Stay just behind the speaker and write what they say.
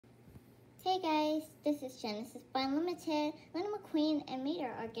Hey guys, this is Genesis by Unlimited. Lightning McQueen and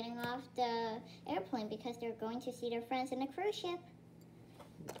Mater are getting off the airplane because they're going to see their friends in a cruise ship.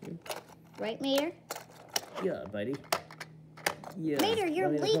 Right, Mater? Yeah, buddy. Yeah. Mater, you're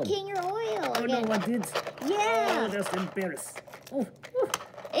leaking your oil. Oh again. no, I did. Yeah. Oh, that's embarrassing. Oh. Ew,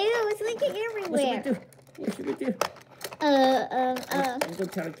 it's leaking everywhere. What should we do? I'm go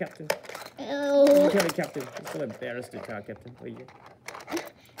tell the captain. Oh. Go tell the captain. I'm so embarrassed to tell captain. Oh, yeah.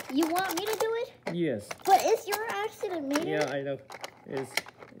 You want me to do it? Yes. But it's your accident, Mater. Yeah, I know. I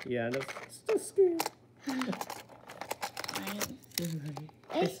know. So scared.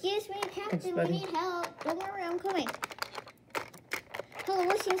 Excuse me, Captain, we need help. Don't worry, I'm coming. Hello,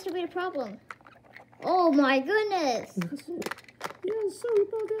 what seems to be the problem? Oh my goodness! Yeah, sorry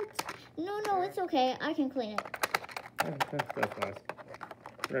about that. No, it's okay. I can clean it. Oh, that's nice.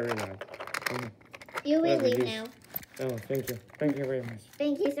 Very nice. You may leave now. Oh, thank you. Thank you very much.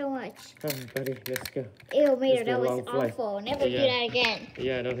 Thank you so much. Oh, buddy, let's go. Ew, Mater, that was awful. Never do that again.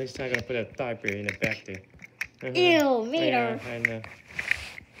 Yeah, no, next time I'm gonna put a diaper in the back there. Ew, Mater. Yeah, I know.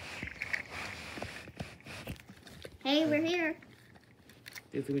 Hey, we're here.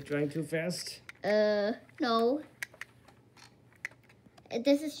 Did we drive too fast? No.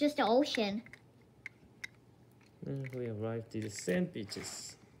 This is just the ocean. We arrived at the sand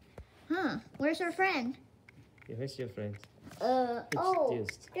beaches. Huh, where's our friend? Yeah, where's your friend? There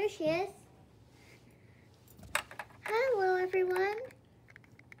she is. Hello, everyone.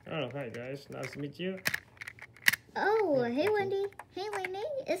 Oh, hi guys, nice to meet you. Oh, hey Wendy. Hey Lightning,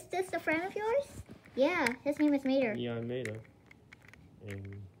 is this a friend of yours? Yeah, his name is Mater. Yeah, I'm Mater.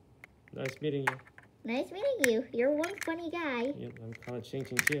 Nice meeting you. Nice meeting you. You're one funny guy. Yeah, I'm kind of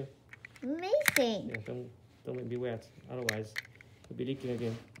changing too. Amazing. Yeah, don't make me wet, otherwise it'll be leaking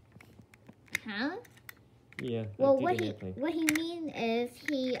again. Huh? Yeah. Well, what he mean is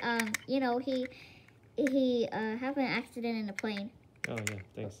he have an accident in the plane. Oh yeah,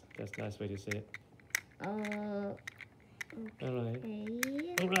 thanks. That's a nice way to say it. Okay.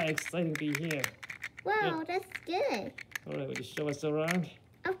 Alright, exciting to be here. Wow, yeah. That's good. Alright, will you show us around?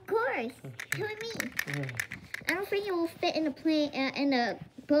 Of course. Okay. Come with me. I don't think it will fit in the plane, in the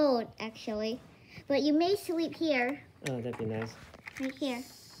boat, actually. But you may sleep here. Oh, that'd be nice. Right here.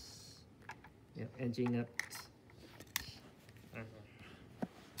 Yeah, engine up.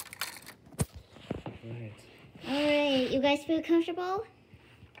 Alright. Alright, you guys feel comfortable?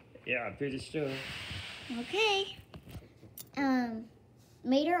 Yeah, I'm pretty sure. Okay.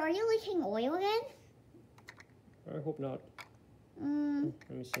 Mater, are you leaking oil again? I hope not. Let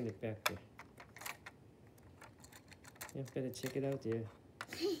me see the back there. Yeah, better check it out there.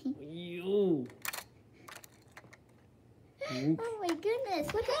 Yo! Oh my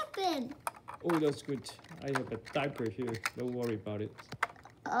goodness, what happened? Oh, that's good. I have a diaper here. Don't worry about it.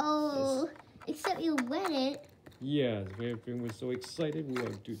 Oh, yes. Except you wet it. Yes, we're so excited we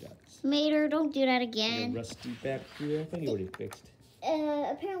won't do that. Mater, don't do that again. The rusty back here, I think you already fixed.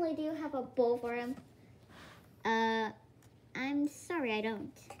 Apparently, do you have a bowl for him? I'm sorry, I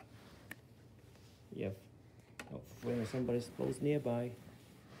don't. Yeah. Oh, when somebody's close nearby.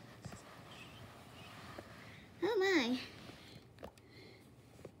 Oh my.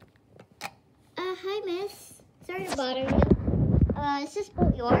 Hi, miss. Sorry to bother you. Is this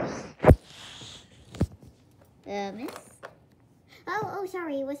boat yours? Miss? Oh,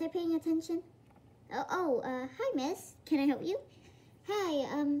 sorry. Was I paying attention? Hi, miss. Can I help you? Hi,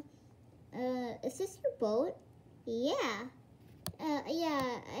 is this your boat? Yeah.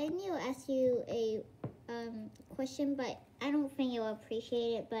 Yeah, I need to ask you a, question, but I don't think you'll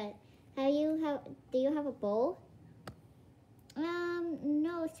appreciate it, but do you have a bowl?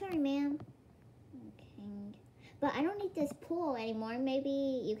 No, sorry, ma'am. Okay. But I don't need this pool anymore.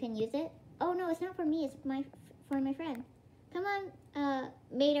 Maybe you can use it? Oh, no, it's not for me. It's for my friend. Come on,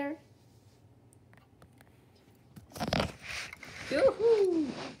 Mater. Yoo-hoo!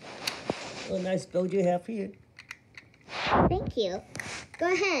 What a nice boat you have here. Thank you.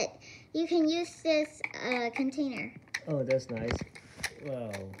 Go ahead. You can use this container. Oh, that's nice.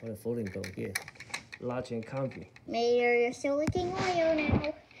 Wow, what a folding boat here. Large and comfy. Mater, you're still leaking oil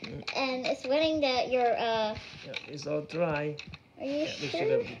now. And it's wetting your Yeah, it's all dry. Are you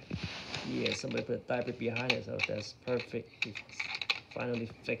sure? Yeah, somebody put a diaper behind it, so that's perfect. We finally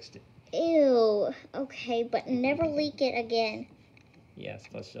fixed it. Ew. Okay, but never leak it again. Yes,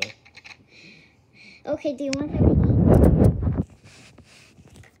 for sure. Okay, do you want something to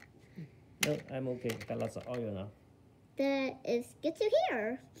eat? No, I'm okay. Got lots of oil now. That is good to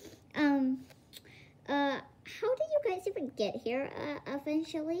hear. How did you guys even get here,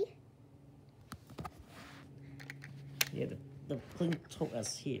 eventually? Yeah, the plane took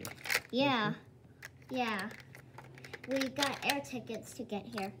us here. Yeah. Yeah. We got air tickets to get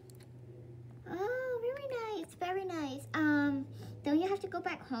here. Oh, very nice. Very nice. Don't you have to go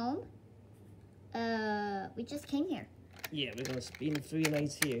back home? We just came here. Yeah, we're gonna spend 3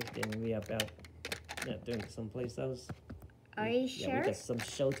 nights here. Then we are about doing someplace else. Are you Yeah, sure? we got some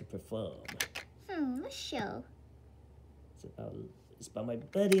show to perform. What show? It's about my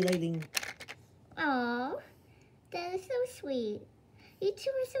buddy Lightning. Oh, that is so sweet. You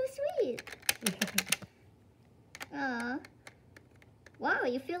two are so sweet. Aw. Wow,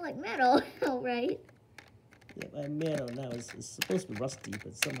 you feel like metal. All right. Yeah, my metal now is supposed to be rusty,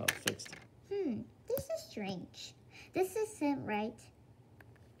 but somehow fixed. This is strange. This isn't right.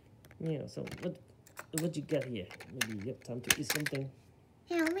 Yeah, so what you got here? Maybe you have time to eat something?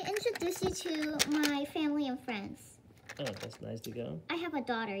 Here, let me introduce you to my family and friends. Oh, that's nice to go. I have a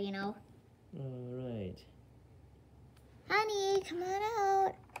daughter, you know. All right. Honey, come on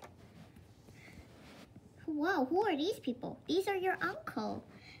out. Wow, who are these people? These are your uncle,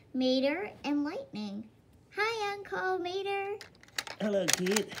 Mater and Lightning. Hi, Uncle Mater. Hello,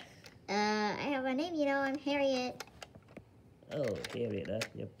 kid. I have a name, you know. I'm Harriet. Oh, Harriet,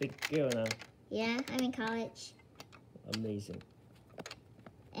 you're a big girl now. Yeah, I'm in college. Amazing.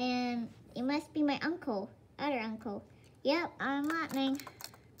 And you must be my uncle, other uncle. Yep, I'm Lightning.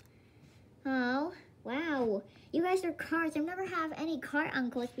 Oh, wow. You guys are cars. I've never had any car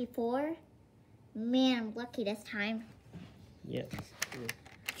uncles before. Man, I'm lucky this time. Yeah,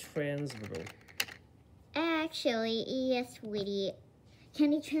 transferable. Actually, yes, sweetie.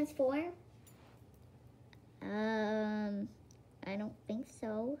 Can he transform? I don't think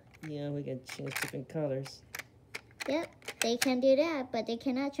so. Yeah, we can change different colors. Yep, they can do that, but they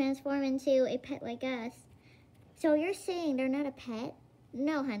cannot transform into a pet like us. So you're saying they're not a pet?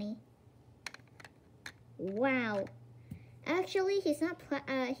 No, honey. Wow. Actually, he's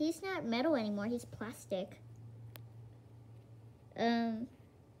not metal anymore. He's plastic.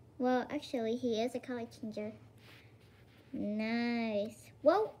 Well, actually, he is a color changer. Nice.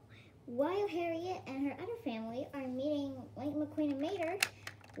 Well, while Harriet and her other family are meeting Lightning McQueen and Mater,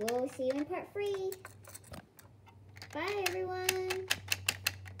 we'll see you in part 3. Bye, everyone.